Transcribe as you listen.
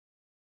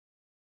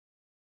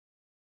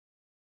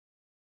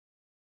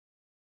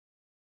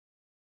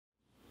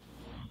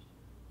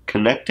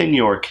Connecting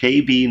your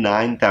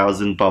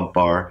KB9000 bump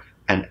bar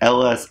and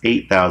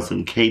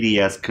LS8000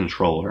 KDS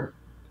controller.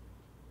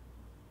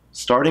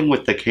 Starting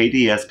with the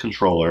KDS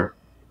controller,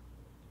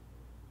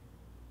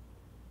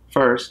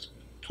 first,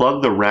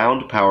 plug the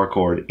round power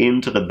cord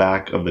into the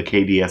back of the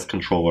KDS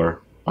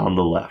controller on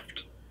the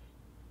left.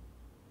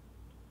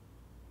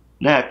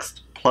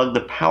 Next, plug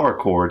the power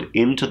cord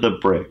into the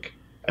brick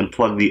and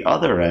plug the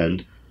other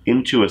end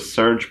into a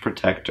surge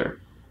protector.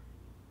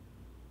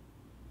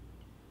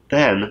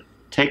 Then,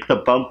 take the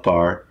bump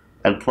bar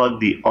and plug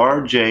the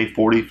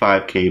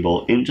RJ45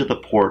 cable into the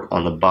port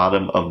on the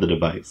bottom of the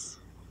device.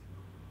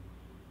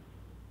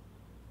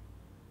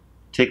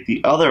 Take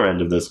the other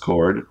end of this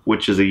cord,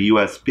 which is a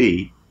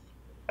USB,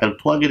 and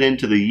plug it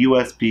into the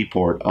USB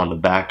port on the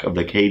back of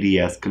the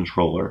KDS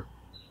controller.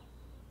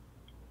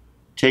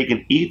 Take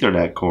an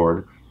Ethernet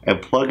cord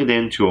and plug it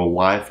into a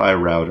Wi-Fi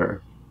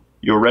router.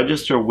 Your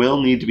register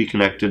will need to be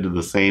connected to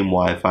the same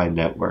Wi-Fi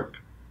network.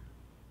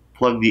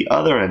 Plug the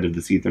other end of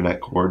this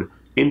Ethernet cord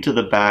into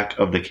the back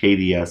of the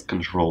KDS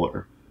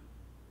controller.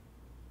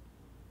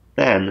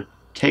 Then,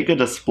 take a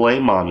display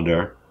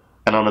monitor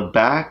and on the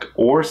back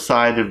or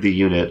side of the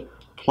unit,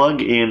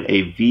 plug in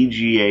a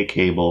VGA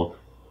cable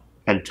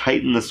and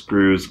tighten the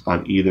screws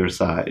on either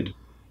side.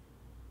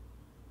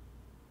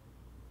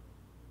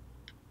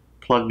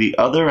 Plug the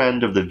other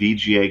end of the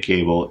VGA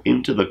cable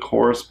into the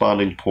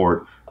corresponding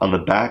port on the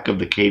back of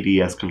the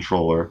KDS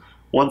controller,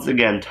 once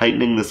again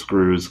tightening the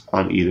screws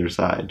on either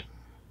side.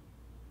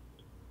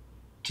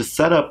 To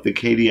set up the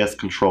KDS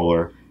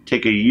controller,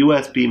 take a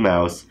USB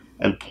mouse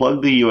and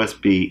plug the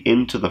USB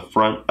into the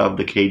front of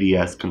the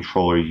KDS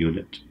controller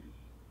unit.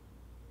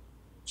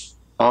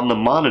 On the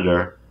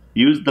monitor,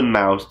 use the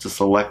mouse to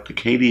select the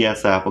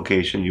KDS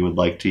application you would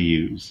like to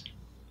use.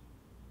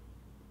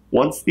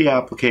 Once the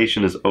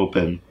application is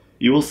open,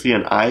 you will see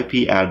an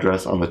IP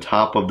address on the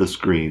top of the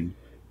screen.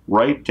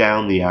 Write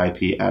down the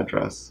IP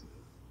address.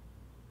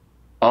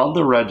 On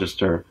the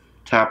register,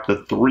 tap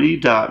the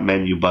three-dot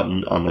menu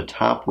button on the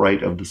top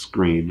right of the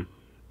screen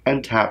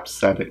and tap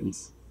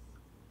Settings.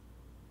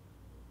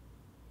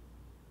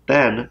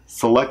 Then,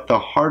 select the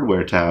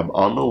Hardware tab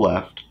on the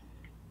left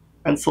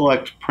and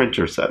select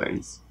Printer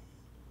Settings.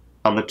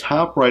 On the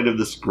top right of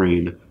the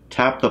screen,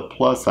 tap the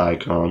plus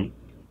icon,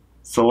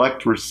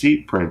 select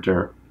Receipt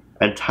Printer,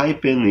 and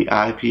type in the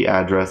IP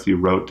address you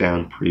wrote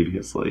down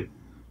previously.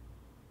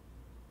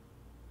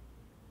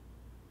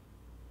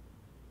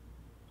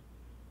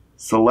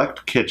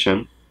 Select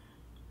Kitchen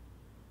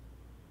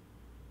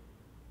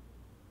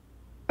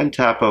and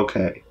tap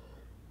OK.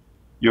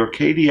 Your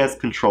KDS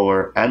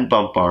controller and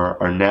bump bar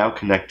are now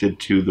connected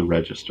to the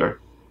register.